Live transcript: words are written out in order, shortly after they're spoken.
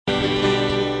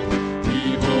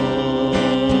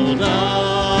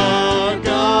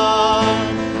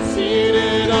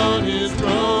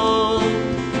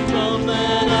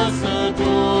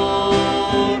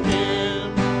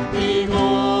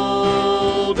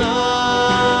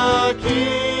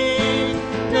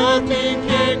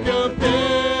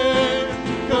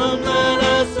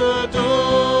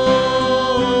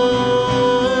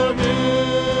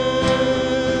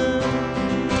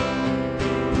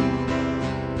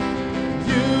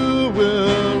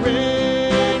will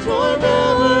reign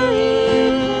forever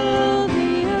in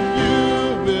the earth.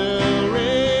 You will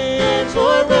reign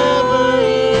forever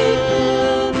in the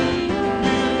earth.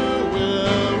 You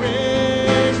will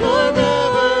reign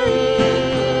forever in the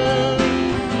earth.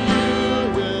 You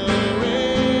will reign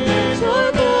forever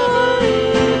in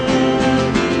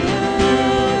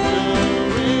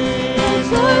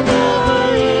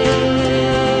the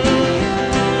earth.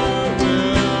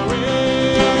 You will reign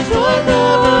forever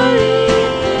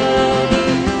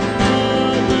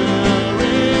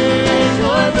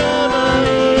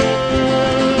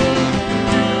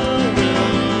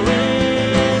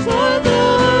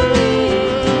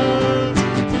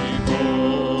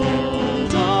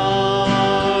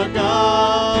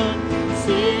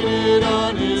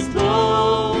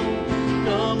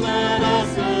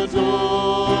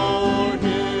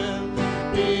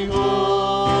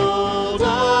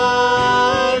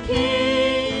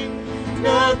in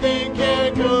nothing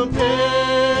can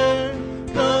compare.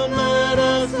 Come, let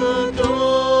us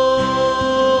adore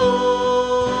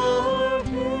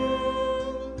Him.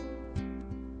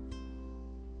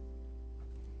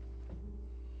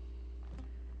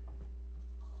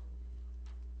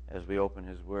 As we open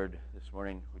His Word this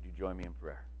morning, would you join me in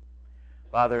prayer?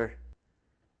 Father,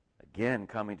 again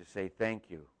coming to say thank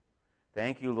you.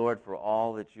 Thank you, Lord, for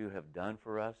all that you have done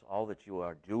for us, all that you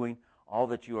are doing, all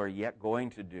that you are yet going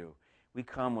to do. We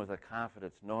come with a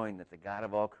confidence knowing that the God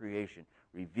of all creation,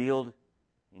 revealed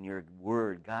in your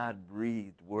Word,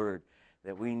 God-breathed Word,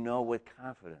 that we know with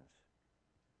confidence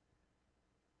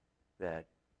that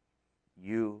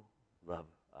you love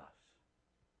us.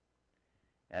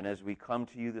 And as we come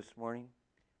to you this morning,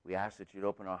 we ask that you'd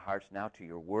open our hearts now to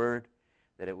your Word,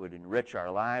 that it would enrich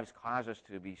our lives, cause us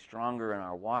to be stronger in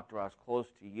our walk, draw us close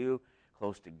to you,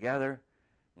 close together.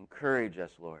 Encourage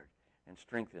us, Lord, and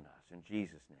strengthen us. In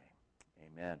Jesus' name.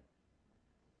 Amen.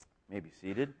 You may be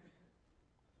seated.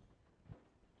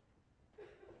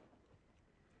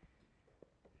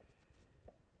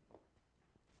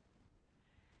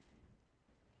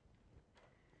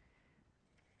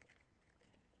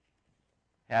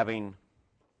 Having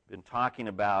been talking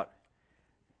about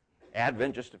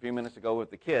Advent just a few minutes ago with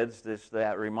the kids,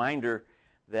 that reminder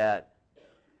that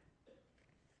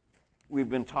we've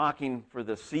been talking for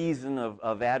the season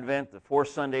of Advent, the 4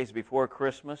 Sundays before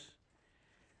Christmas,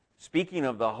 speaking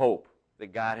of the hope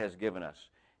that God has given us.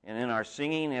 And in our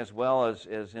singing as well as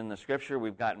in the Scripture,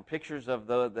 we've gotten pictures of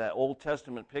the Old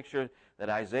Testament picture that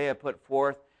Isaiah put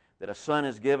forth, that a son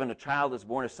is given, a child is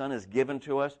born, a son is given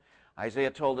to us.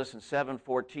 Isaiah told us in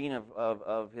 7:14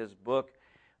 of his book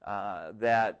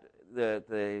that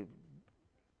the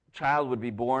child would be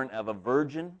born of a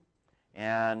virgin,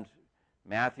 and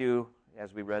Matthew,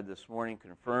 as we read this morning,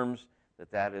 confirms that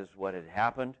that is what had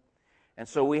happened. And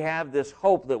so we have this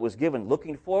hope that was given,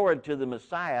 looking forward to the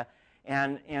Messiah,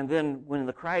 and then when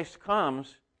the Christ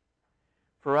comes,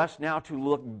 for us now to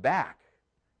look back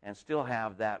and still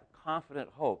have that confident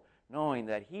hope, knowing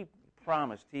that He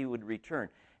promised He would return.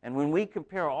 And when we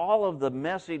compare all of the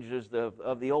messages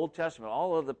of the Old Testament,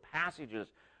 all of the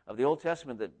passages of the Old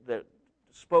Testament that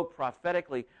spoke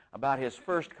prophetically about His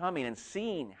first coming and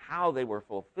seeing how they were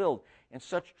fulfilled in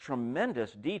such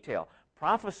tremendous detail,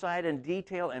 prophesied in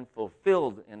detail and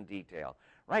fulfilled in detail,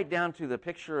 right down to the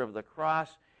picture of the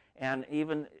cross, and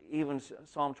even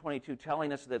Psalm 22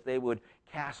 telling us that they would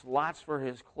cast lots for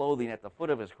His clothing at the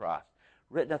foot of His cross,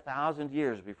 written 1,000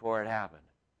 years before it happened.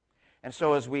 And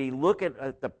so as we look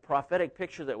at the prophetic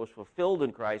picture that was fulfilled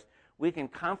in Christ, we can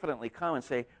confidently come and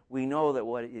say, we know that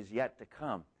what is yet to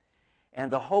come.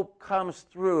 And the hope comes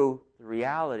through the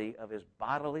reality of His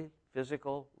bodily,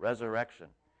 physical resurrection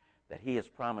that He has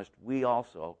promised we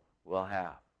also will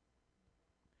have.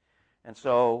 And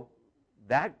so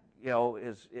that,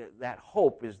 that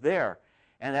hope is there.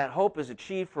 And that hope is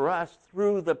achieved for us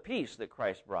through the peace that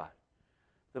Christ brought.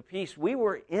 The peace, we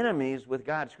were enemies with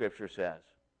God, Scripture says.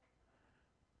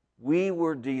 We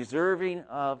were deserving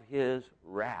of His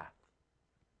wrath.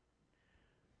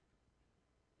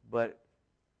 But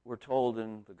we're told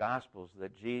in the Gospels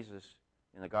that Jesus,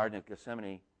 in the Garden of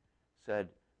Gethsemane, said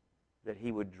that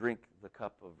He would drink the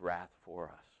cup of wrath for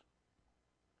us.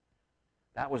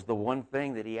 That was the one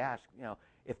thing that He asked,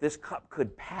 if this cup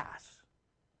could pass.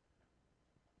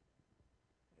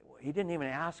 He didn't even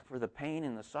ask for the pain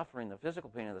and the suffering, the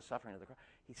physical pain and the suffering of the cross.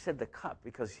 He said the cup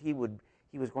because He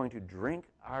was going to drink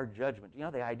our judgment.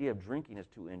 The idea of drinking is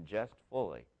to ingest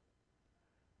fully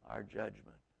our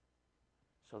judgment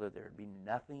so that there would be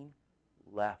nothing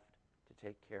left to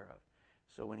take care of.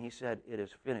 So when He said, it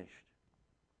is finished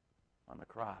on the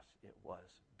cross, it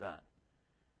was done.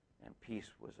 And peace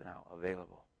was now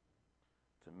available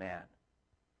to man.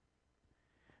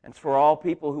 And it's for all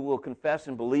people who will confess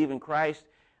and believe in Christ,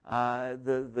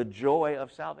 the joy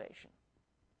of salvation,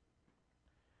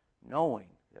 knowing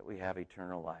that we have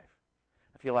eternal life.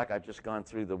 I feel like I've just gone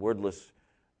through the wordless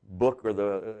book, or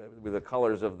with the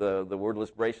colors of the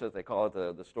wordless bracelet. They call it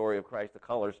the story of Christ, the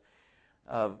colors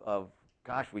of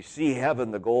gosh, we see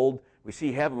heaven, the gold. We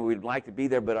see heaven, we'd like to be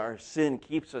there, but our sin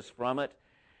keeps us from it.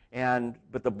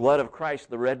 But the blood of Christ,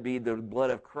 the red bead, the blood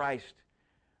of Christ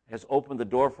has opened the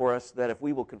door for us, that if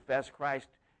we will confess Christ,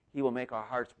 He will make our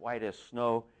hearts white as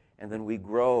snow, and then we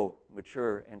grow,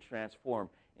 mature, and transform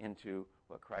into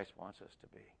what Christ wants us to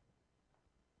be.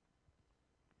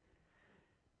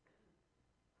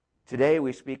 Today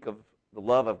we speak of the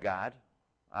love of God,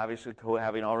 obviously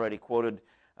having already quoted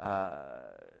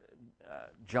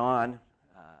John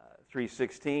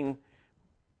 3:16.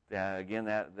 Again,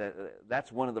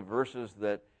 that's one of the verses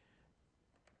that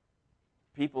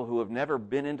people who have never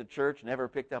been into church, never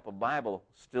picked up a Bible,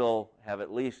 still have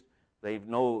at least, they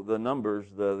know the numbers,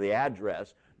 the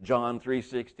address, John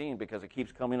 3:16, because it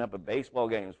keeps coming up at baseball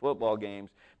games, football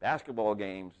games, basketball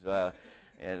games,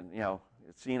 and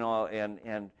it's seen all,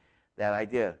 and that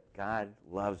idea, God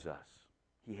loves us.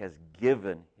 He has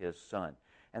given His Son.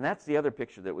 And that's the other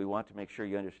picture that we want to make sure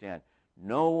you understand.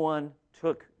 No one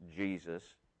took Jesus.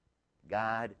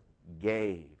 God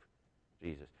gave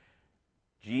Jesus.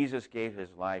 Jesus gave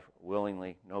His life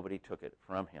willingly. Nobody took it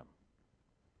from Him.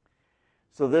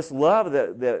 So this love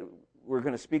that we're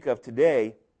going to speak of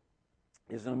today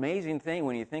is an amazing thing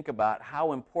when you think about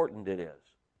how important it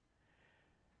is.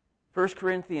 1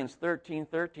 Corinthians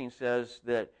 13:13 says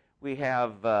that we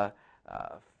have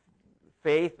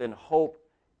faith and hope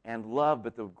and love,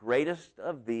 but the greatest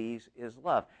of these is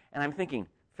love. And I'm thinking,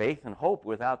 faith and hope,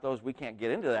 without those we can't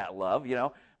get into that love,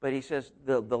 But he says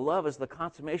the love is the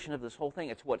consummation of this whole thing.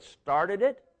 It's what started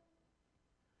it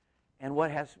and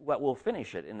what will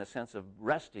finish it, in the sense of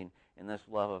resting in this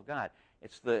love of God.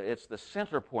 It's the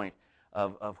center point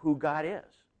of who God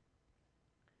is.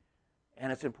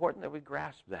 And it's important that we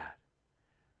grasp that.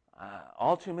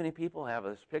 All too many people have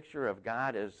this picture of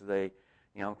God as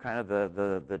kind of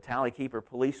the tally keeper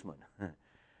policeman.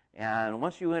 And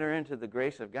once you enter into the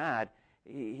grace of God,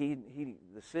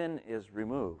 the sin is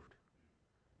removed,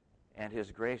 and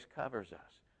His grace covers us.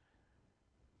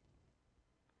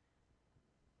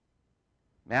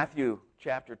 Matthew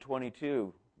chapter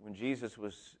 22, when Jesus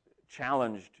was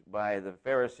challenged by the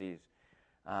Pharisees,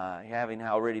 having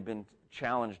already been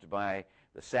challenged by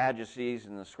the Sadducees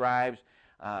and the scribes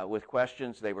with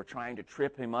questions, they were trying to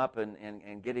trip Him up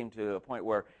and get Him to a point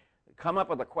where, come up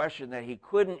with a question that He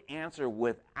couldn't answer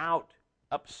without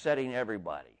upsetting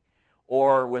everybody,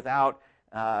 or without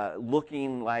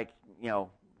looking like,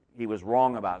 He was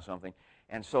wrong about something.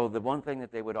 And so the one thing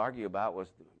that they would argue about was,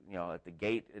 at the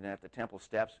gate and at the temple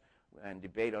steps, and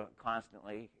debate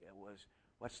constantly, was,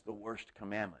 what's the worst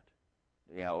commandment?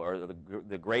 Or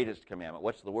the greatest commandment.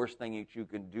 What's the worst thing that you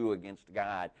can do against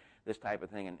God? This type of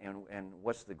thing. And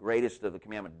what's the greatest of the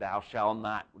commandment? Thou shalt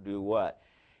not do what?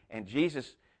 And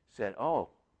Jesus said,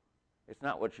 it's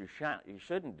not what you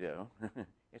shouldn't do.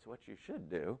 It's what you should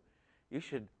do. You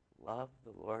should love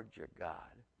the Lord your God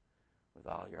with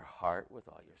all your heart, with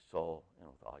all your soul, and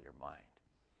with all your mind.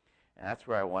 And that's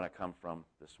where I want to come from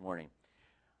this morning.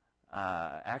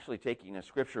 Actually taking a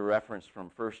scripture reference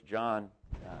from 1 John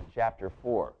chapter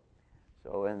 4.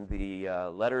 So in the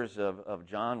letters of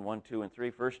John 1, 2, and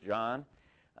 3, 1 John,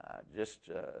 just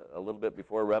a little bit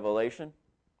before Revelation,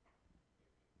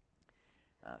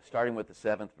 starting with the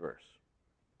 7th verse.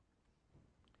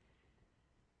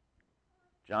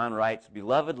 John writes,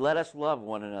 Beloved, let us love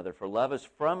one another, for love is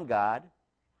from God,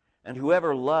 and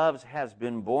whoever loves has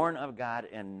been born of God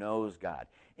and knows God.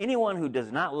 Anyone who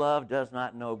does not love does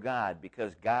not know God,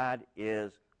 because God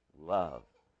is love.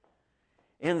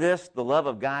 In this, the love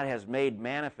of God has made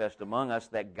manifest among us,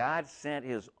 that God sent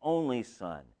His only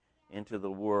Son into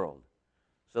the world,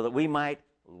 so that we might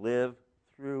live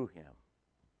through Him.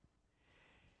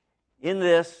 In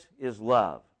this is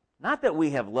love. Not that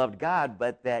we have loved God,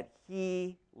 but that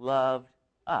He loved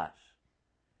us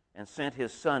and sent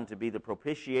His Son to be the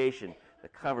propitiation, the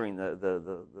covering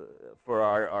for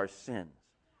our sins.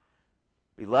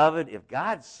 Beloved, if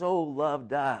God so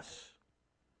loved us,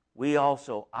 we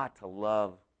also ought to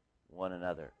love one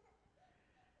another.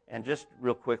 And just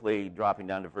real quickly, dropping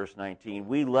down to verse 19,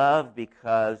 we love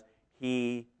because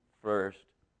He first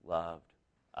loved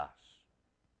us.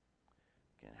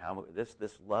 Again,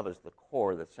 this love is the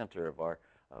core, the center of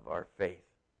our faith.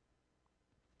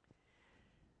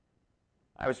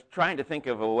 I was trying to think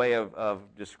of a way of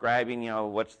describing,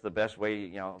 what's the best way,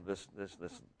 this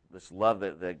this love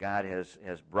that God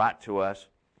has brought to us.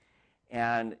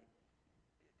 And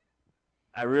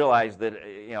I realize that,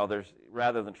 there's,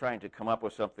 rather than trying to come up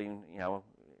with something,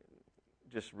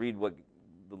 just read what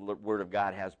the Word of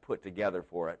God has put together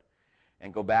for it.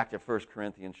 And go back to 1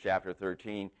 Corinthians chapter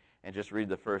 13 and just read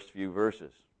the first few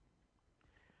verses.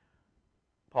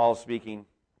 Paul's speaking,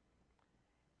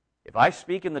 "If I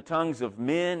speak in the tongues of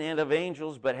men and of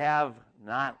angels, but have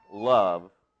not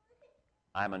love,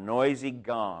 I'm a noisy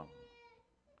gong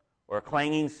or a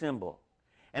clanging cymbal.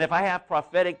 And if I have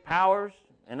prophetic powers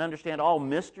and understand all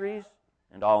mysteries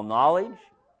and all knowledge,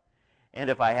 and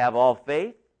if I have all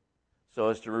faith so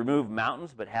as to remove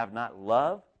mountains but have not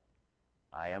love,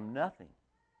 I am nothing.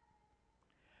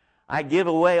 I give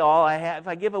away all I have. If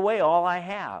I give away all I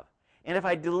have, and if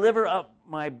I deliver up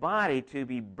my body to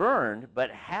be burned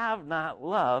but have not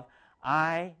love,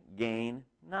 I gain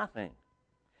nothing."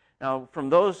 Now, from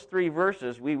those three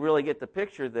verses, we really get the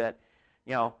picture that,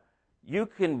 you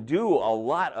can do a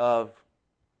lot of,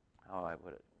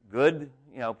 good,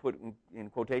 put in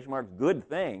quotation marks, good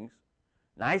things,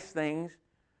 nice things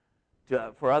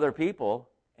for other people,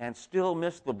 and still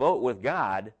miss the boat with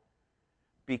God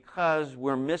because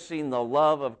we're missing the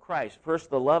love of Christ. First,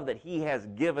 the love that He has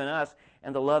given us,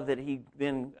 and the love that He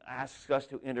then asks us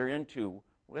to enter into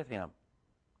with Him.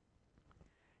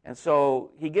 And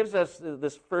so He gives us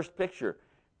this first picture.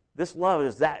 This love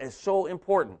is so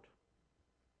important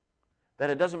that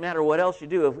it doesn't matter what else you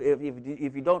do.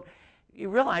 If you don't, you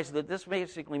realize that this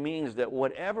basically means that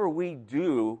whatever we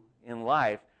do in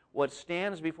life, what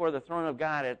stands before the throne of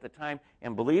God at the time,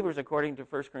 and believers, according to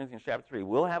 1 Corinthians chapter 3,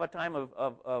 will have a time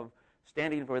of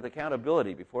standing for the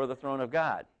accountability before the throne of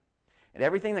God. And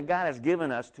everything that God has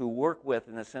given us to work with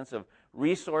in the sense of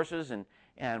resources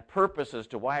and purposes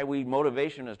to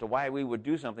motivation as to why we would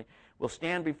do something, will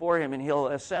stand before Him and He'll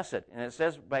assess it. And it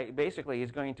says basically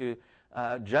He's going to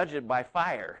judge it by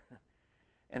fire.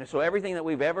 And so everything that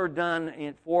we've ever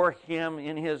done for Him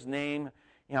in His name,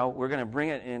 we're going to bring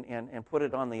it and put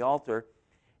it on the altar,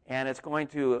 and it's going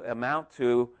to amount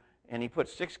to, and He put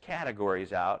 6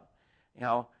 categories out,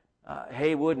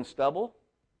 hay, wood, and stubble,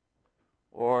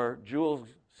 or jewels,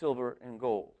 silver, and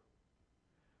gold.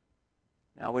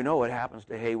 Now, we know what happens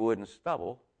to hay, wood, and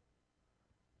stubble.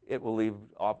 It will leave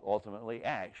ultimately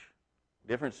ash.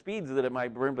 Different speeds that it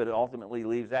might burn, but it ultimately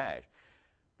leaves ash.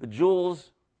 The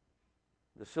jewels,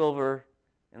 the silver,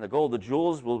 and the gold, the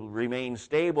jewels will remain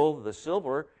stable. The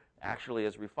silver actually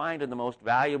is refined and the most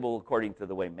valuable according to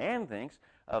the way man thinks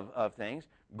of things.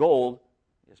 Gold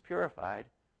is purified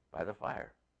by the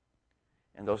fire.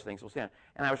 And those things will stand.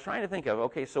 And I was trying to think of,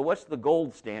 okay, so what's the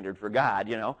gold standard for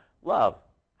God? Love.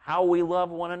 How we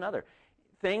love one another.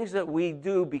 Things that we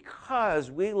do because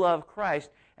we love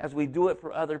Christ as we do it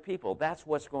for other people. That's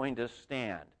what's going to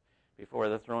stand before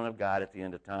the throne of God at the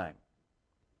end of time.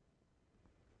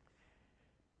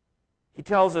 He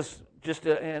tells us,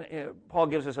 Paul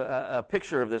gives us a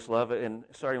picture of this love,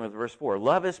 starting with verse 4.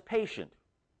 Love is patient,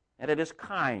 and it is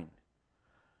kind.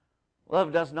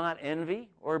 Love does not envy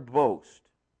or boast.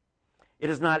 It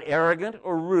is not arrogant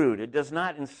or rude. It does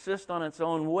not insist on its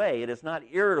own way. It is not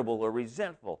irritable or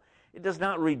resentful. It does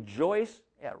not rejoice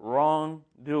at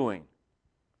wrongdoing.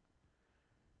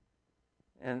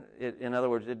 And in other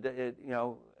words,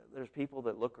 there's people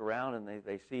that look around and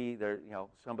they see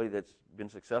somebody that's been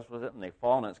successful with it, and they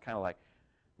fall, and it's kind of like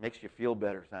makes you feel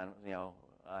better.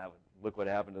 Look what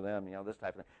happened to them. This type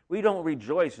of thing. We don't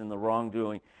rejoice in the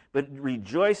wrongdoing, but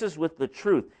rejoices with the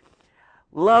truth.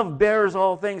 Love bears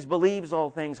all things, believes all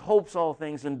things, hopes all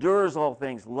things, endures all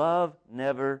things. Love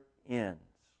never ends.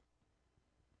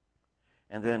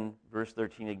 And then verse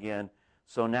 13 again.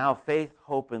 So now faith,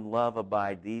 hope, and love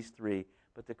abide, these three,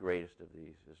 but the greatest of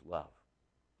these is love.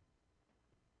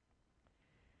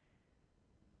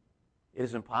 It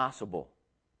is impossible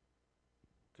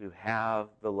to have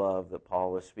the love that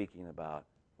Paul is speaking about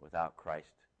without Christ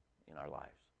in our lives.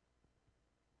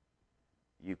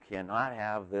 You cannot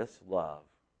have this love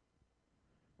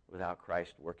without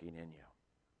Christ working in you.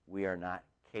 We are not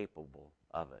capable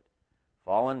of it.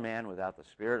 Fallen man without the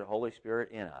Spirit, Holy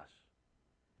Spirit in us,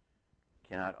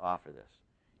 cannot offer this.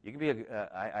 You can be,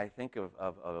 I think of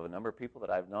a number of people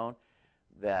that I've known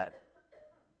that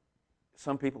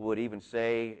some people would even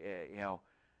say,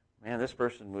 man, this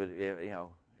person would,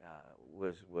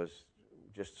 was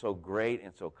just so great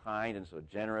and so kind and so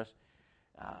generous.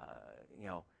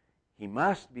 He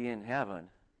must be in heaven,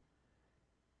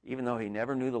 even though he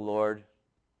never knew the Lord,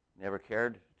 never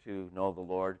cared to know the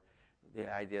Lord.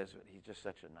 The idea is that he's just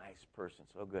such a nice person,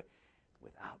 so good.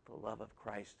 Without the love of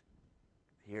Christ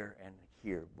here and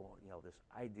here, this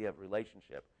idea of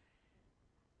relationship,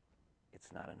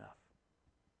 it's not enough.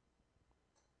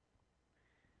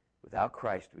 Without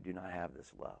Christ, we do not have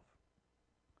this love.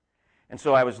 And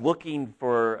so I was looking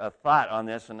for a thought on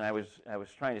this, and I was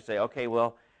trying to say, okay,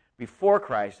 well, before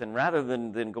Christ, and rather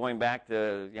than going back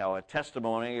to a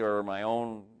testimony or my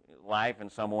own life in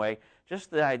some way,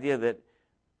 just the idea that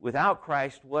without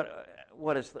Christ, what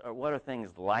are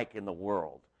things like in the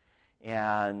world?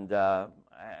 And I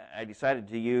decided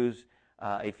to use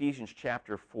Ephesians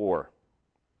chapter 4.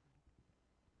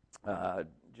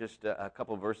 Just a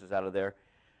couple of verses out of there.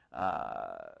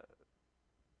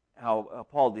 How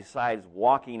Paul decides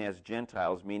walking as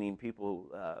Gentiles, meaning people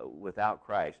without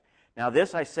Christ. Now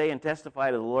this I say and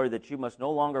testify to the Lord, that you must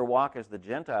no longer walk as the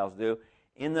Gentiles do,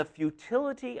 in the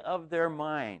futility of their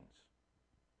minds.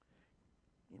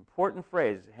 Important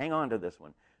phrase, hang on to this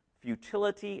one.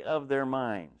 Futility of their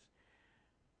minds.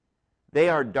 They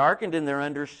are darkened in their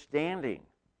understanding,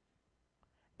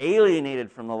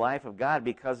 alienated from the life of God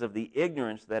because of the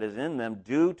ignorance that is in them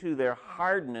due to their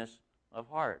hardness of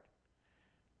heart.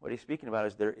 What he's speaking about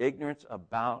is their ignorance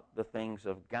about the things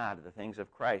of God, the things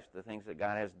of Christ, the things that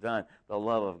God has done, the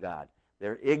love of God.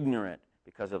 They're ignorant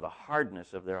because of the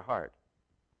hardness of their heart.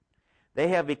 They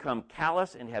have become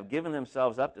callous and have given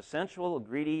themselves up to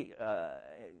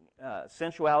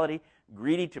sensuality,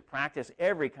 greedy to practice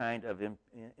every kind of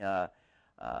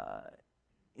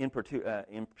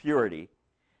impurity.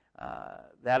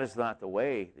 That is not the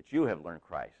way that you have learned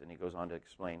Christ. And he goes on to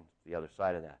explain the other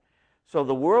side of that. So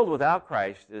the world without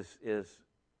Christ is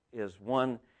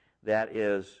one that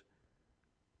is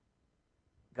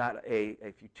got a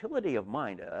futility of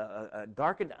mind, a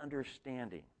darkened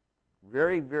understanding.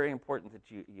 Very, very important that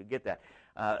you get that.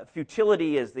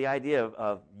 Futility is the idea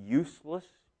of useless,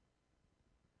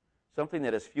 something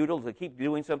that is futile. To keep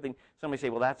doing something, somebody say,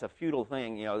 well, that's a futile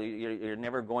thing. You're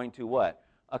never going to what?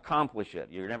 Accomplish it.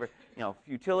 You're never,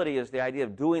 futility is the idea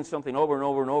of doing something over and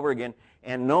over and over again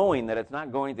and knowing that it's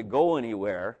not going to go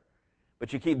anywhere,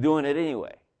 but you keep doing it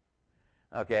anyway.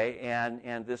 Okay?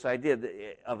 And this idea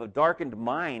of a darkened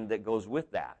mind that goes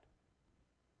with that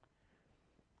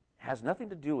has nothing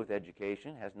to do with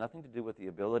education, has nothing to do with the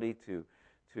ability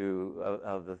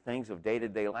of the things of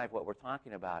day-to-day life. What we're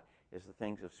talking about is the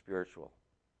things of spiritual.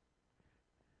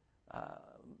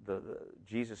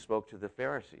 Jesus spoke to the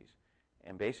Pharisees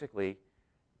and basically,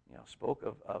 spoke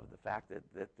of the fact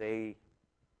that they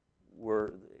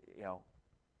were,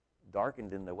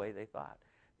 darkened in the way they thought.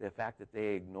 The fact that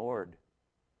they ignored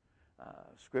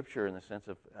Scripture in the sense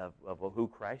of who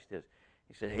Christ is.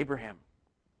 He said, Abraham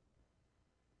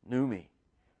knew me.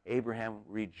 Abraham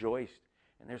rejoiced.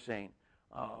 And they're saying,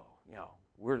 oh,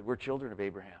 we're children of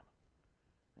Abraham.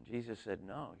 And Jesus said,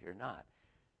 no, you're not.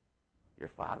 Your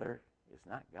father is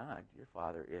not God. Your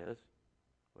father is,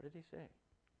 what did he say?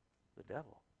 The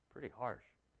devil. Pretty harsh.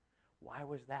 Why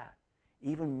was that?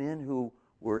 Even men who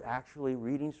were actually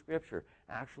reading Scripture,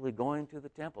 actually going to the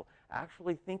temple,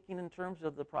 actually thinking in terms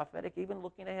of the prophetic, even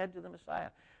looking ahead to the Messiah,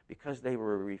 because they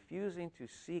were refusing to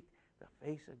seek the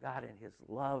face of God and His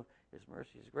love, His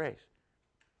mercy, His grace.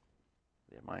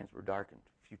 Their minds were darkened.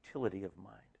 Futility of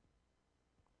mind.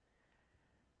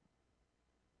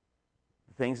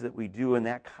 The things that we do in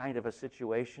that kind of a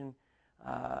situation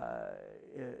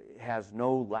has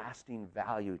no lasting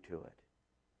value to it.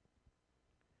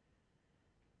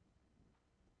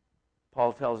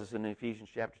 Paul tells us in Ephesians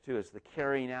chapter 2, it's the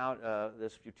carrying out,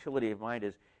 this futility of mind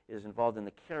is involved in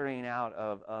the carrying out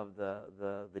of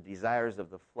the desires of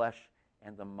the flesh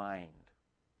and the mind,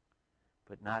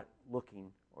 but not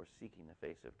looking or seeking the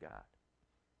face of God.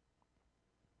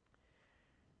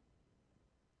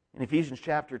 In Ephesians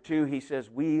chapter 2, he says,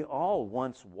 we all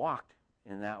once walked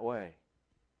in that way.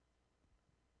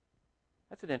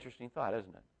 That's an interesting thought,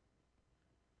 isn't it?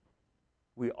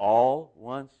 We all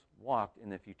once walked in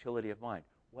the futility of mind.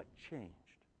 What changed?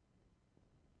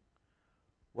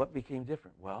 What became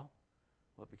different? Well,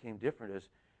 what became different is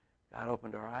God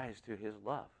opened our eyes to His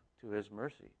love, to His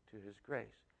mercy, to His grace.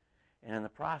 And in the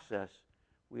process,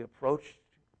 we approached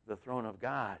the throne of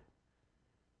God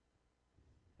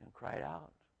and cried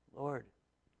out, Lord,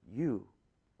 you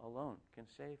alone can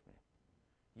save me.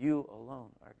 You alone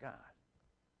are God.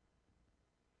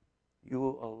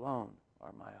 You alone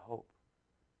are my hope.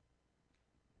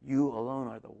 You alone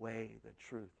are the way, the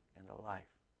truth, and the life.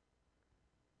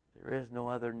 There is no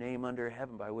other name under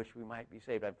heaven by which we might be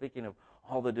saved. I'm thinking of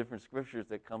all the different scriptures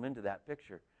that come into that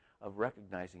picture of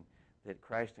recognizing that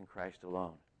Christ and Christ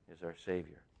alone is our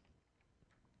Savior.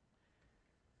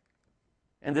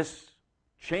 And this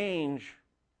change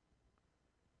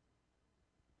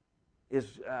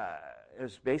is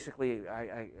basically,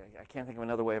 I can't think of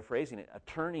another way of phrasing it, a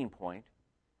turning point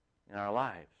in our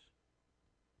lives.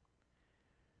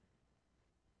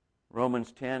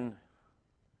 Romans 10,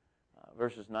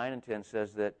 verses 9 and 10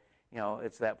 says that,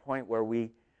 it's that point where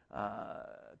we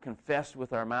confess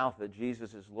with our mouth that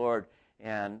Jesus is Lord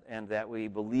and that we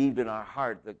believed in our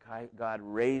heart that God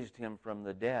raised him from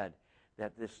the dead,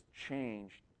 that this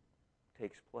change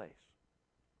takes place.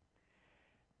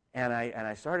 And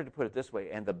I started to put it this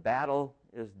way, and the battle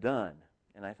is done.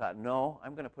 And I thought, no,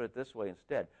 I'm going to put it this way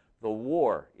instead. The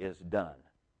war is done.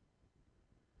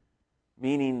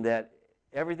 Meaning that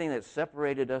everything that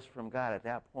separated us from God at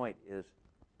that point is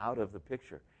out of the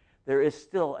picture. There is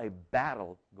still a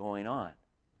battle going on.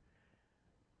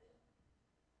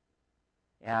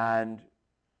 And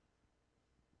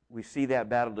we see that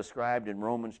battle described in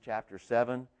Romans chapter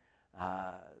 7.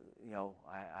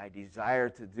 I desire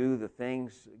to do the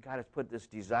things. God has put this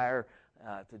desire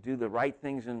to do the right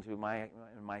things into my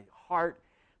heart,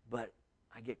 but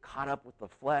I get caught up with the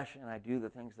flesh and I do the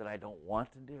things that I don't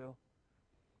want to do.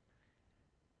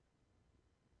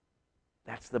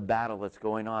 That's the battle that's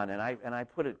going on. And I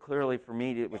put it clearly for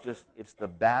me, it's the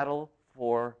battle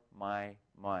for my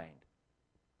mind.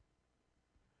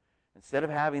 Instead of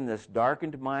having this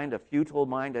darkened mind, a futile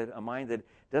mind, a mind that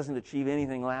doesn't achieve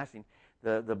anything lasting,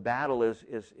 the battle is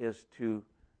to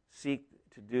seek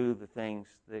to do the things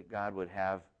that God would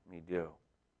have me do.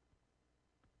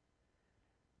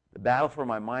 The battle for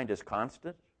my mind is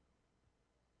constant.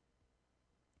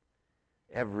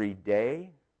 Every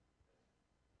day,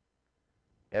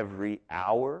 every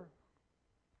hour.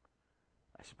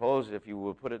 I suppose if you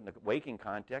would put it in the waking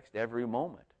context, every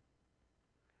moment.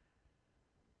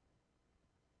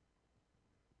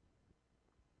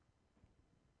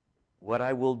 What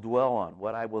I will dwell on,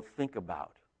 what I will think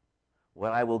about,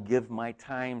 what I will give my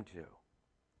time to,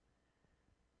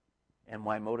 and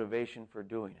my motivation for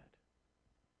doing it.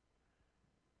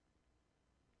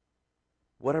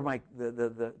 What are God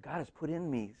has put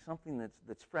in me something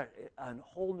that's fresh, a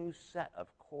whole new set of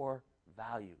core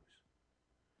values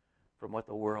from what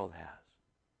the world has.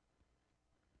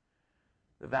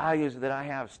 The values that I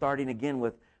have, starting again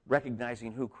with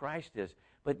recognizing who Christ is,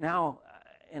 but now,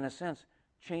 in a sense,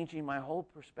 changing my whole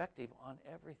perspective on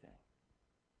everything.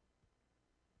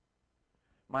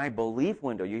 My belief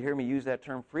window, you hear me use that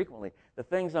term frequently, the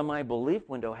things on my belief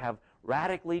window have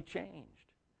radically changed.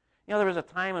 There was a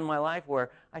time in my life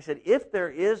where I said, if there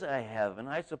is a heaven,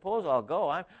 I suppose I'll go.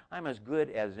 I'm as good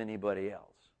as anybody else.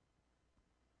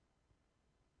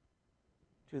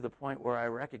 To the point where I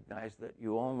recognize that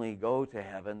you only go to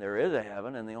heaven, there is a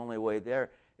heaven, and the only way there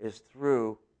is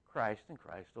through Christ and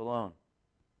Christ alone.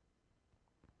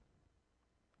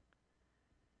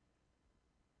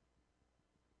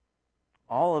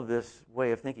 All of this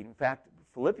way of thinking. In fact,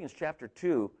 Philippians chapter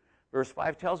 2, verse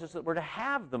 5 tells us that we're to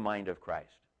have the mind of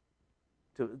Christ.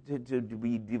 To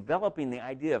be developing the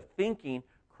idea of thinking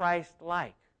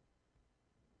Christ-like.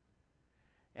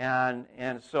 And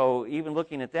so even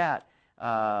looking at that,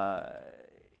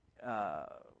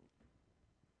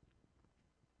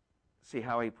 see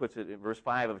how he puts it in verse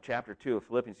 5 of chapter 2 of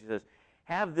Philippians. He says,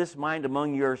 have this mind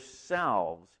among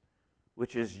yourselves,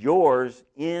 which is yours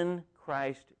in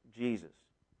Christ Jesus.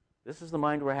 This is the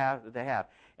mind we're to have.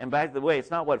 And by the way,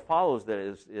 it's not what follows that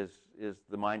is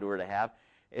the mind we're to have.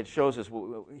 It shows us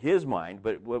his mind,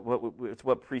 but it's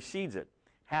what precedes it.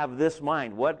 Have this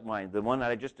mind. What mind? The one that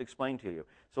I just explained to you.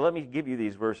 So let me give you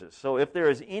these verses. So if there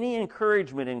is any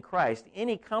encouragement in Christ,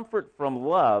 any comfort from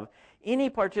love, any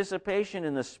participation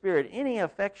in the Spirit, any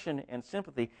affection and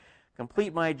sympathy,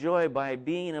 complete my joy by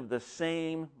being of the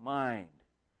same mind,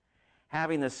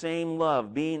 having the same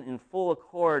love, being in full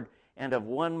accord and of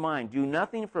one mind. Do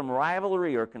nothing from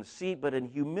rivalry or conceit, but in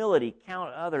humility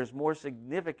count others more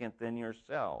significant than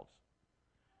yourselves.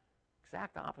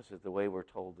 Exact opposite the way we're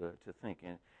told to think.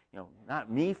 And, not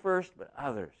me first, but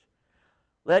others.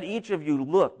 Let each of you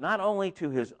look not only to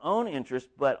his own interest,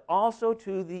 but also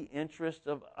to the interest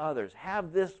of others.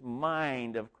 Have this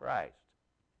mind of Christ.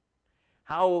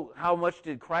 How much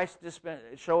did Christ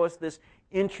show us this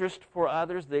interest for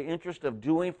others, the interest of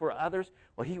doing for others?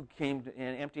 Well, he came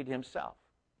and emptied himself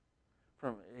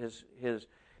from his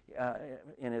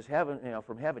in his heaven,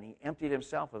 from heaven. He emptied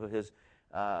himself of his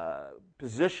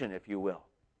position, if you will.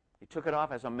 He took it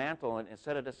off as a mantle and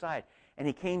set it aside, and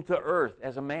he came to earth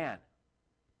as a man.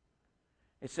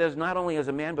 It says not only as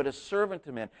a man, but a servant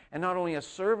to men, and not only a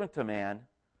servant to man,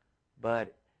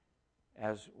 but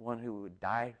as one who would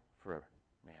die for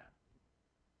man.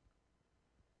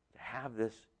 To have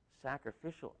this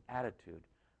sacrificial attitude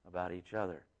about each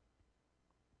other,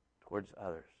 towards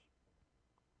others.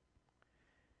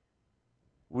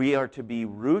 We are to be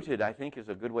rooted, I think is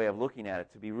a good way of looking at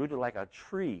it, to be rooted like a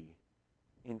tree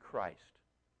in Christ.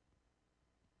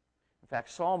 In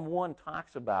fact, Psalm 1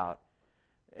 talks about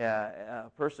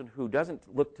a person who doesn't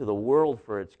look to the world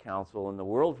for its counsel and the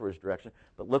world for its direction,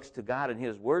 but looks to God and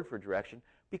His Word for direction,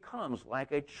 becomes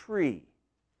like a tree,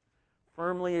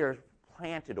 firmly or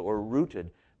planted or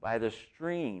rooted by the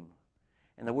stream.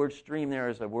 And the word stream there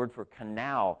is a word for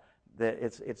canal. That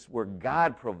it's where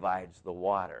God provides the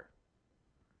water.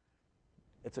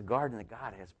 It's a garden that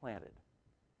God has planted.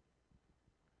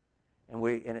 And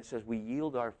it says we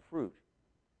yield our fruit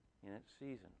in its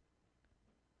season.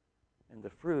 And the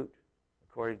fruit,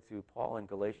 according to Paul in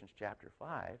Galatians chapter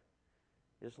 5,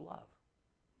 is love.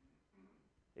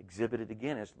 Exhibited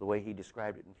again as the way he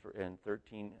described it in 1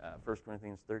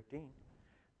 Corinthians 13.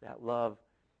 That love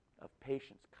of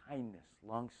patience, kindness,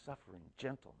 long-suffering,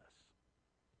 gentleness.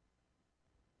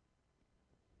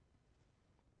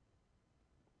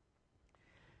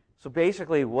 So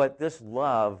basically what this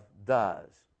love does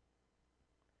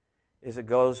is it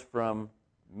goes from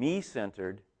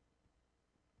me-centered,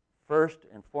 first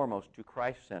and foremost, to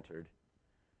Christ-centered.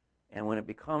 And when it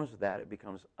becomes that, it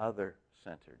becomes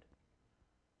other-centered.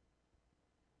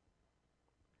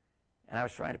 And I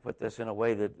was trying to put this in a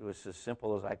way that was as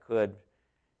simple as I could.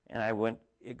 And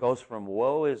it goes from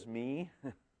woe is me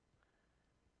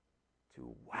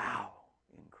to wow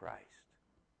in Christ.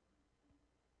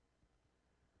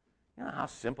 You know how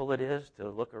simple it is to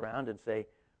look around and say,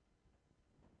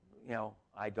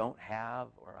 I don't have,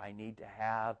 or I need to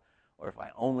have, or if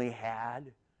I only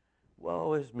had,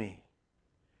 woe is me.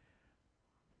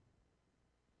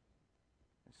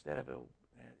 Instead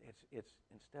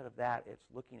of that, it's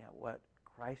looking at what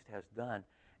Christ has done,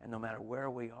 and no matter where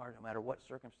we are, no matter what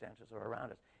circumstances are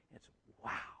around us, it's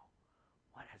wow,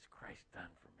 what has Christ done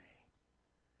for me?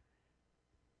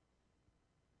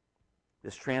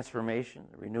 This transformation,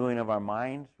 the renewing of our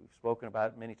minds, we've spoken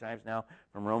about it many times now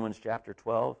from Romans chapter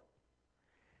 12,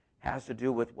 has to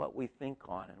do with what we think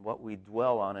on and what we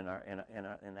dwell on in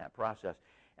that process.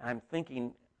 And I'm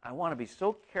thinking, I want to be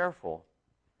so careful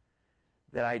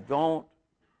that I don't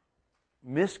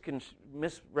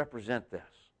misrepresent this.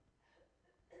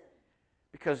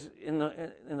 Because in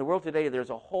the world today, there's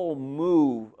a whole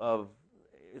move of,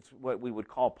 it's what we would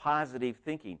call positive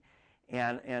thinking.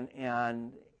 And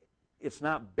it's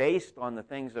not based on the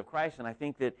things of Christ. And I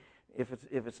think that if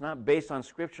it's not based on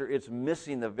Scripture, it's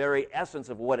missing the very essence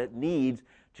of what it needs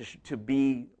to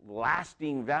be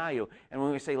lasting value. And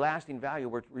when we say lasting value,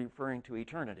 we're referring to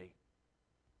eternity.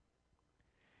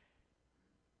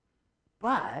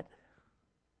 But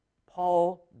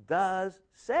Paul does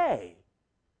say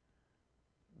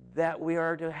that we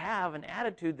are to have an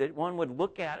attitude that one would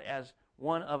look at as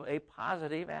one of a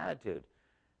positive attitude.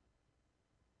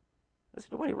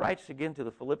 Listen to what he writes again to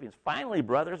the Philippians. Finally,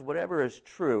 brothers, whatever is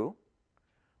true,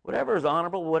 whatever is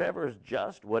honorable, whatever is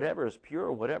just, whatever is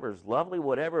pure, whatever is lovely,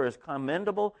 whatever is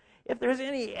commendable, if there's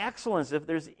any excellence, if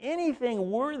there's anything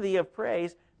worthy of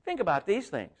praise, think about these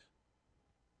things.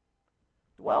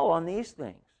 Dwell on these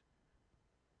things.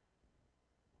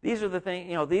 These are the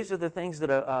things, these are the things that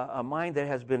a mind that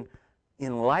has been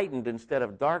enlightened instead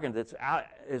of darkened,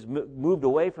 is moved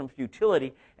away from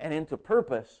futility and into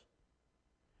purpose.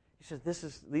 He says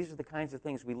these are the kinds of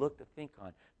things we look to think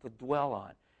on, to dwell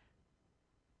on.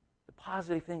 The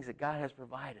positive things that God has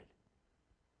provided.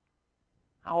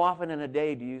 How often in a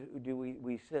day do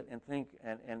we sit and think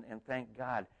and thank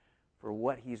God for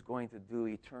what He's going to do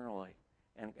eternally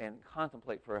and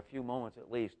contemplate for a few moments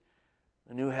at least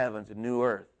the new heavens and new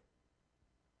earth,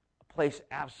 a place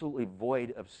absolutely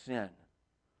void of sin,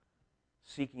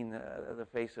 seeking the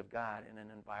face of God in an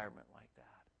environment like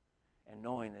that, and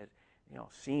knowing that,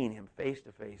 seeing Him face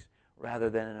to face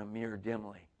rather than in a mirror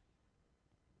dimly.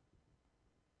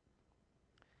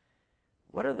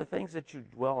 What are the things that you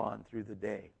dwell on through the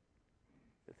day?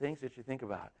 The things that you think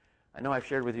about. I know I've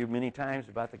shared with you many times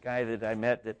about the guy that I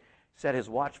met that set his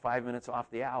watch 5 minutes off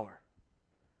the hour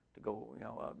to go,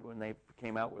 when they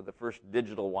came out with the first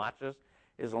digital watches,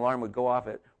 his alarm would go off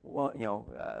at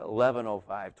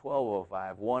 11:05,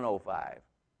 12:05, 1:05.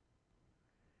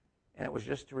 And it was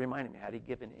just to remind him, had he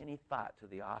given any thought to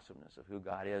the awesomeness of who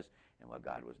God is and what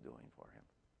God was doing for him.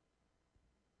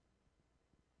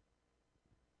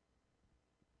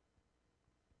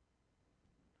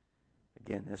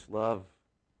 Again, this love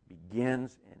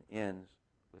begins and ends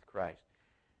with Christ.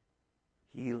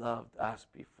 He loved us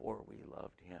before we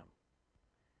loved Him.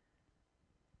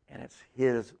 And it's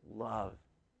His love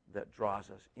that draws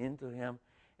us into Him,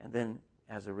 and then,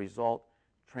 as a result,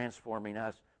 transforming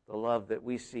us. The love that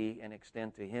we see and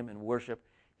extend to Him in worship,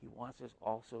 He wants us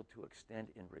also to extend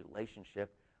in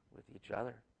relationship with each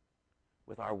other,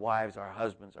 with our wives, our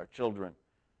husbands, our children,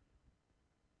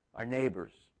 our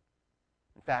neighbors.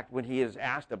 In fact, when he is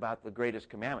asked about the greatest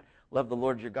commandment, love the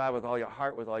Lord your God with all your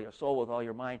heart, with all your soul, with all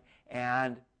your mind,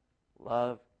 and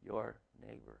love your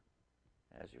neighbor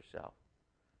as yourself.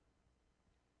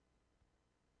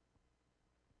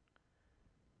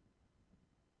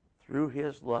 Through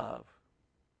his love,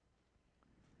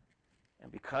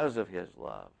 and because of his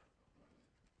love,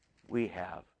 we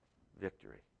have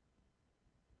victory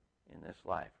in this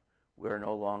life. We're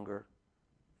no longer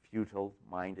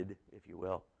futile-minded, if you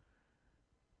will,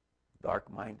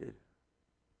 dark-minded,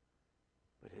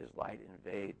 but his light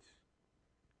invades,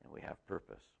 and we have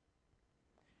purpose.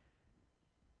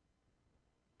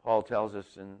 Paul tells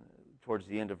us towards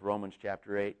the end of Romans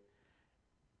chapter 8,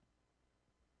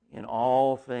 in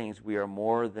all things we are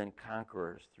more than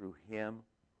conquerors through him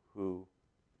who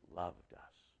loved us.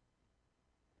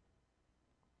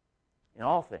 In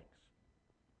all things,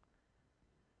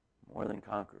 more than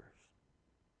conquerors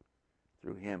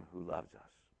through him who loves us.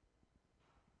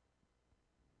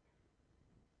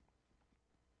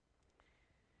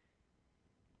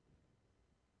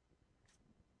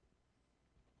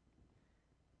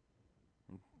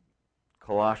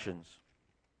 Colossians,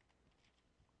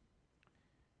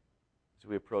 as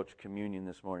we approach communion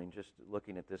this morning, just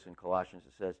looking at this in Colossians,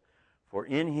 it says, "For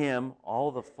in him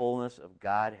all the fullness of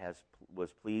God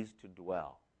was pleased to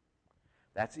dwell."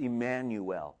 That's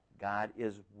Immanuel. God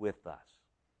is with us.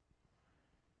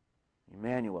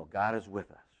 Immanuel, God is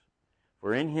with us.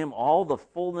 For in him all the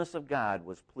fullness of God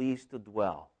was pleased to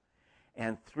dwell,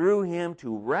 and through him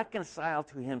to reconcile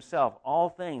to himself all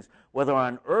things, whether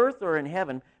on earth or in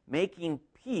heaven, making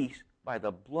peace by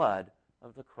the blood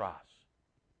of the cross.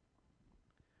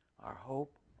 Our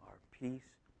hope, our peace,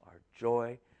 our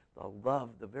joy, the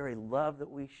love, the very love that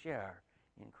we share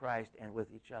in Christ and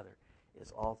with each other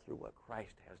is all through what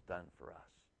Christ has done for us.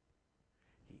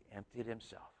 He emptied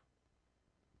himself,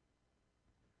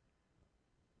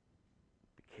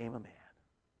 became a man.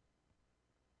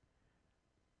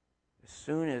 As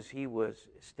soon as he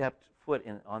stepped foot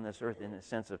on this earth, in a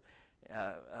sense of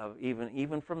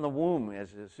even from the womb,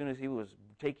 as soon as he was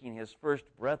taking his first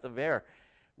breath of air,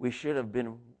 we should have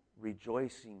been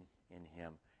rejoicing in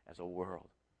him as a world.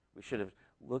 We should have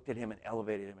looked at him and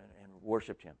elevated him and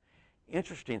worshiped him.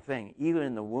 Interesting thing, even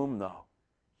in the womb, though,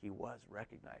 he was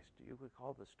recognized. Do you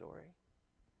recall the story?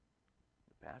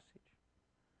 The passage?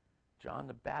 John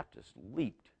the Baptist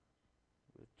leaped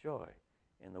with joy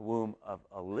in the womb of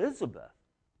Elizabeth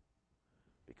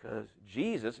because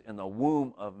Jesus, in the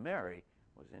womb of Mary,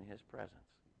 was in his presence.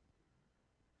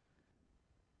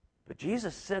 But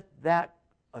Jesus set that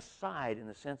aside in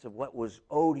the sense of what was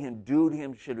owed him, due to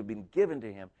him, should have been given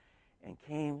to him, and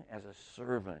came as a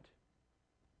servant,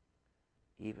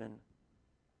 even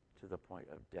to the point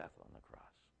of death on the cross,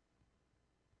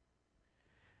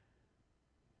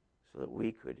 so that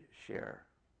we could share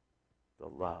the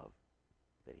love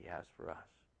that he has for us.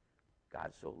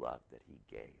 God so loved that he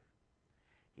gave.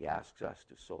 He asks us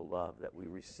to so love that we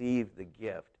receive the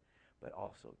gift, but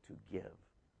also to give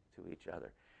to each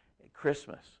other. At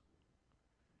Christmas,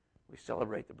 we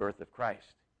celebrate the birth of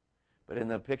Christ. But in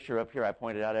the picture up here, I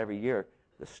pointed out every year,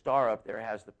 the star up there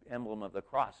has the emblem of the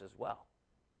cross as well.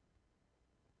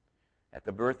 At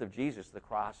the birth of Jesus, the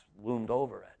cross loomed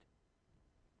over it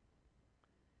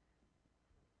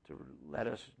to let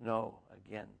us know,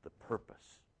 again, the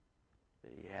purpose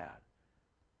that he had.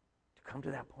 To come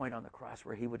to that point on the cross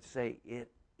where he would say,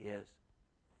 "It is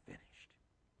finished."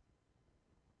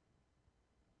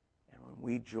 And when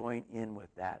we join in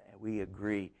with that and we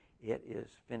agree, it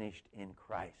is finished in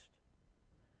Christ,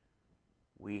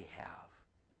 we have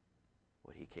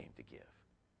what he came to give.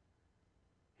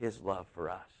 His love for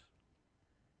us.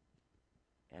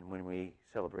 And when we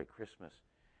celebrate Christmas,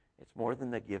 it's more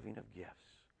than the giving of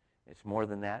gifts. It's more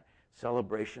than that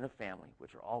celebration of family,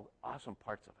 which are all awesome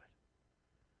parts of it.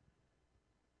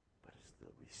 But it's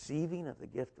the receiving of the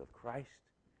gift of Christ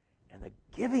and the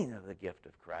giving of the gift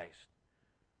of Christ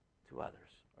to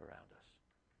others around us.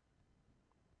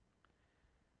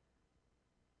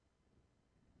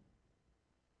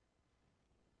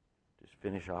 Just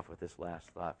finish off with this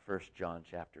last thought, 1 John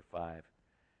chapter 5.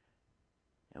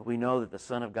 And we know that the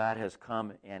Son of God has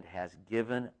come and has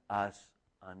given us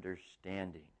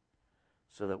understanding,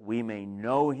 so that we may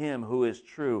know him who is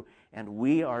true, and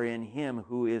we are in him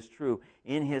who is true,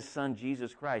 in his Son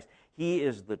Jesus Christ. He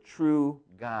is the true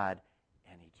God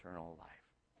and eternal life.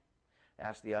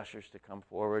 Ask the ushers to come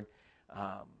forward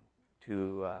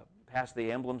to pass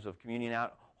the emblems of communion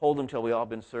out. Hold them till we all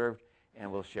been served,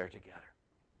 and we'll share together.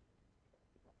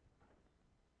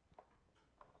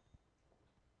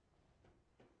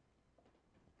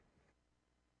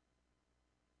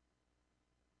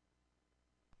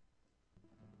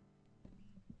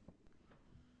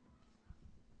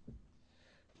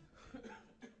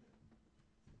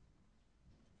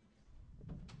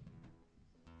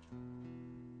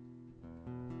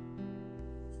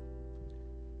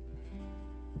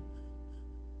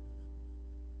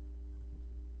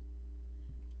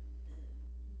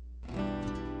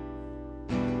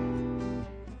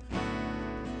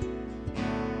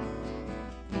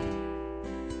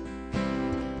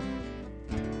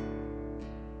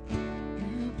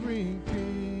 bring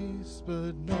peace,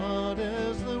 but not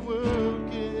as the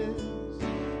world gives.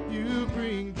 You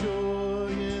bring joy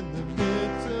in the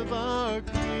midst of our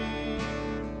grief.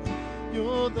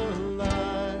 You're the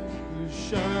light who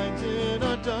shines in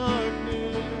our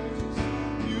darkness.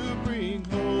 You bring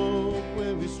hope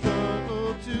when we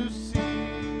struggle to see.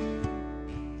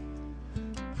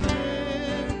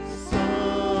 Prince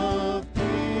of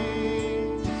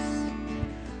Peace,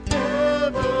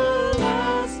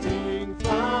 everlasting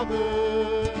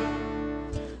Father,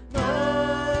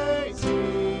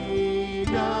 mighty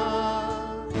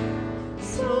God,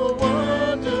 so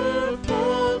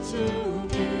wonderful to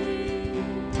me.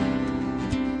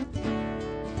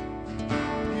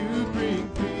 You bring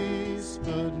peace,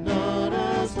 but not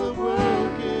as the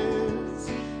world gives.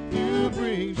 You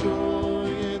bring joy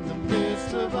in the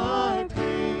midst of our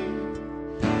grief.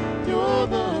 You're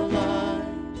the light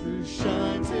who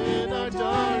shines in our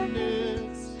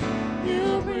darkness.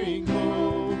 You bring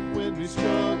hope when we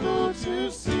struggle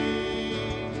to see.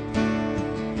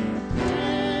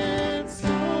 Prince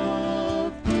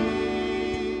of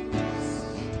Peace,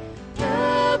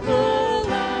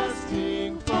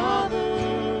 everlasting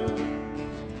Father,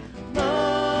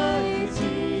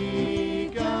 mighty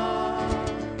God,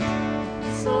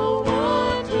 so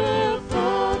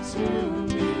wonderful to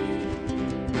me.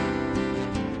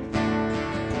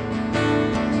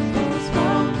 Those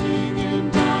walking in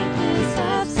darkness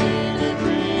have seen a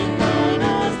great light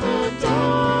as the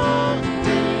dawn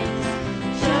breaks,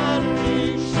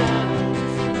 shattering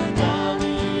shadows in the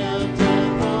valley of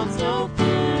death. Holds no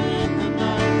fear in the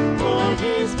night, for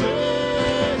He's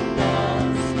with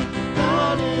us.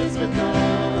 God is with us.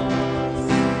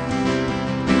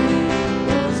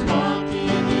 Those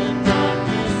walking in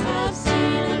darkness have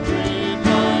seen a great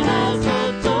light as the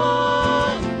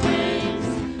dawn breaks,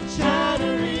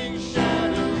 shattering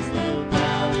shadows. The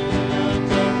valley of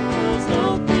death holds no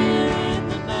fear in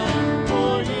the night,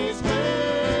 for He's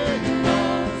with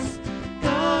us.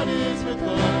 God is with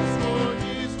us, for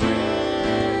He's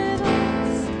with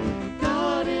us.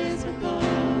 God is with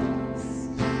us.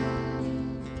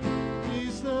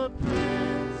 He's the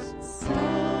Prince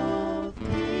of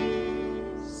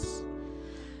Peace,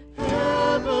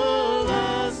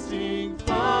 everlasting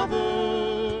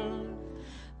Father,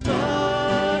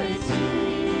 mighty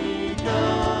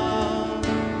God,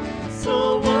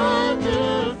 so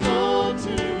wonderful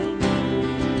to me.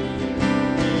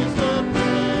 He's the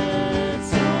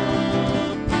Prince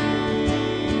of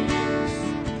Peace,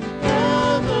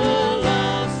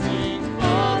 everlasting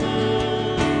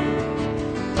Father,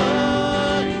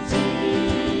 mighty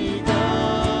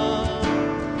God,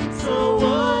 so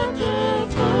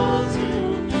wonderful to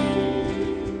me.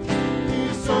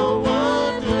 He's so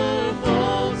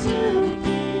wonderful to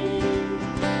me.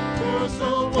 You're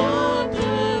so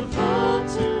wonderful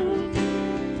to me.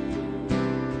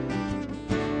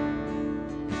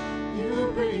 You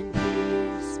bring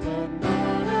peace, but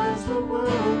not as the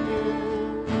world gives.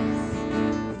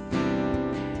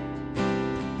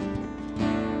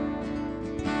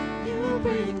 You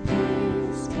bring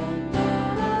peace, but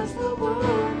not as the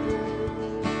world gives.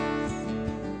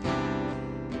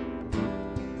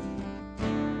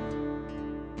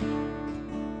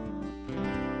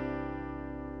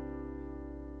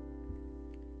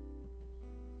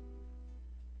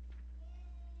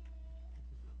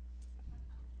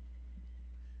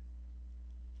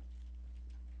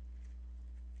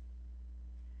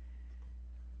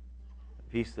 A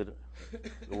peace that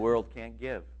the world can't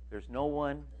give. There's no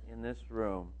one in this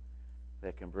room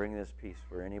that can bring this peace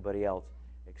for anybody else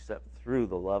except through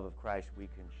the love of Christ. We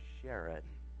can share it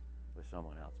with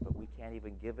someone else, but we can't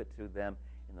even give it to them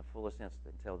in the fullest sense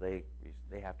until they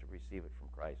have to receive it from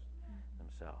Christ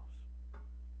themselves.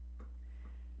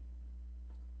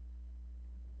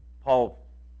 Paul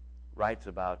writes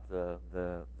about the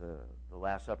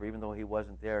Last Supper. Even though he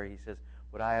wasn't there, he says,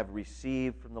 what I have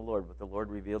received from the Lord, what the Lord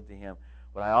revealed to him,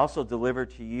 what I also delivered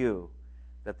to you,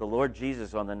 that the Lord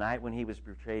Jesus, on the night when he was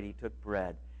betrayed, he took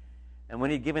bread. And when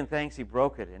he had given thanks, he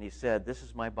broke it, and he said, this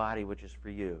is my body, which is for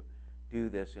you. Do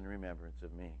this in remembrance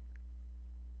of me.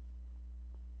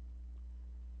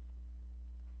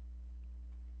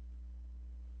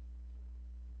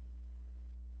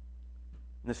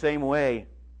 In the same way,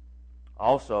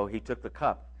 also, he took the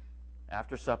cup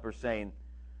after supper, saying,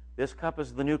 this cup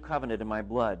is the new covenant in my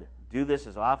blood. Do this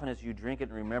as often as you drink it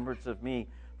in remembrance of me.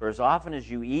 For as often as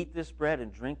you eat this bread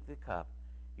and drink the cup,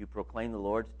 you proclaim the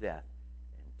Lord's death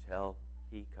until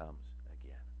he comes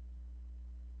again.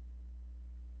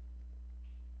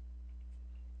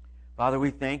 Father, we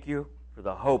thank you for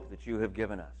the hope that you have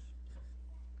given us,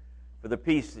 for the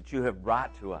peace that you have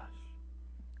brought to us.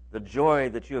 the joy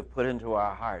that you have put into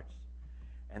our hearts,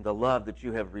 and the love that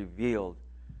you have revealed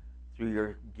through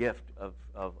your gift of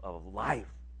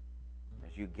life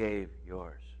as you gave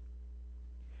yours.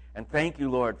 And thank you,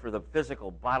 Lord, for the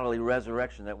physical, bodily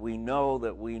resurrection that we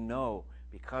know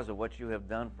because of what you have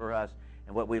done for us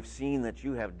and what we've seen that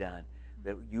you have done,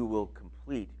 that you will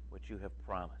complete what you have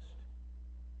promised.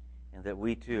 And that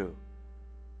we, too,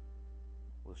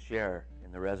 will share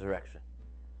in the resurrection.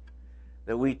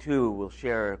 That we, too, will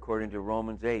share, according to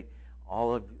Romans 8,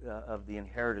 all of the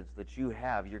inheritance that you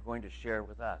have, you're going to share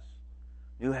with us.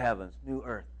 New heavens, new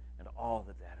earth, and all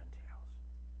that entails.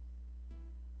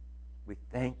 We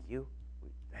thank you, we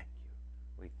thank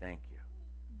you, we thank you.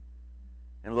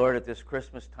 And Lord, at this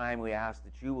Christmas time, we ask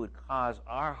that you would cause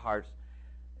our hearts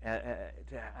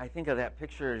I think of that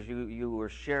picture as you were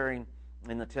sharing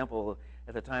in the temple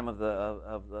at the time of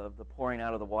the pouring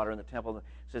out of the water in the temple. It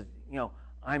says,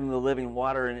 I'm the living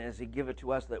water, and as you give it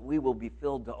to us, that we will be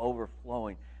filled to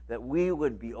overflowing, that we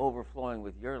would be overflowing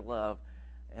with your love,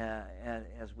 and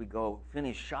as we go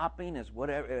finish shopping,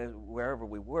 wherever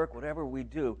we work, whatever we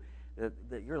do,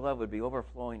 that your love would be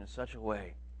overflowing in such a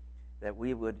way that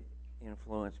we would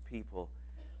influence people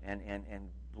and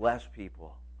bless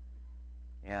people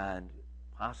and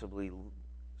possibly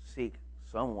seek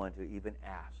someone to even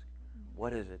ask,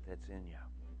 what is it that's in you?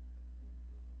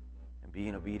 And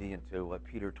being obedient to what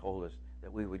Peter told us,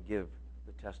 that we would give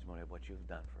the testimony of what you've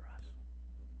done for us.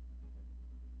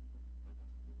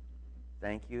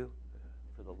 Thank you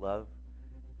for the love,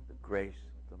 the grace,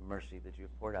 the mercy that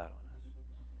you've poured out on us.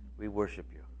 We worship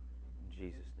you in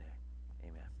Jesus' name.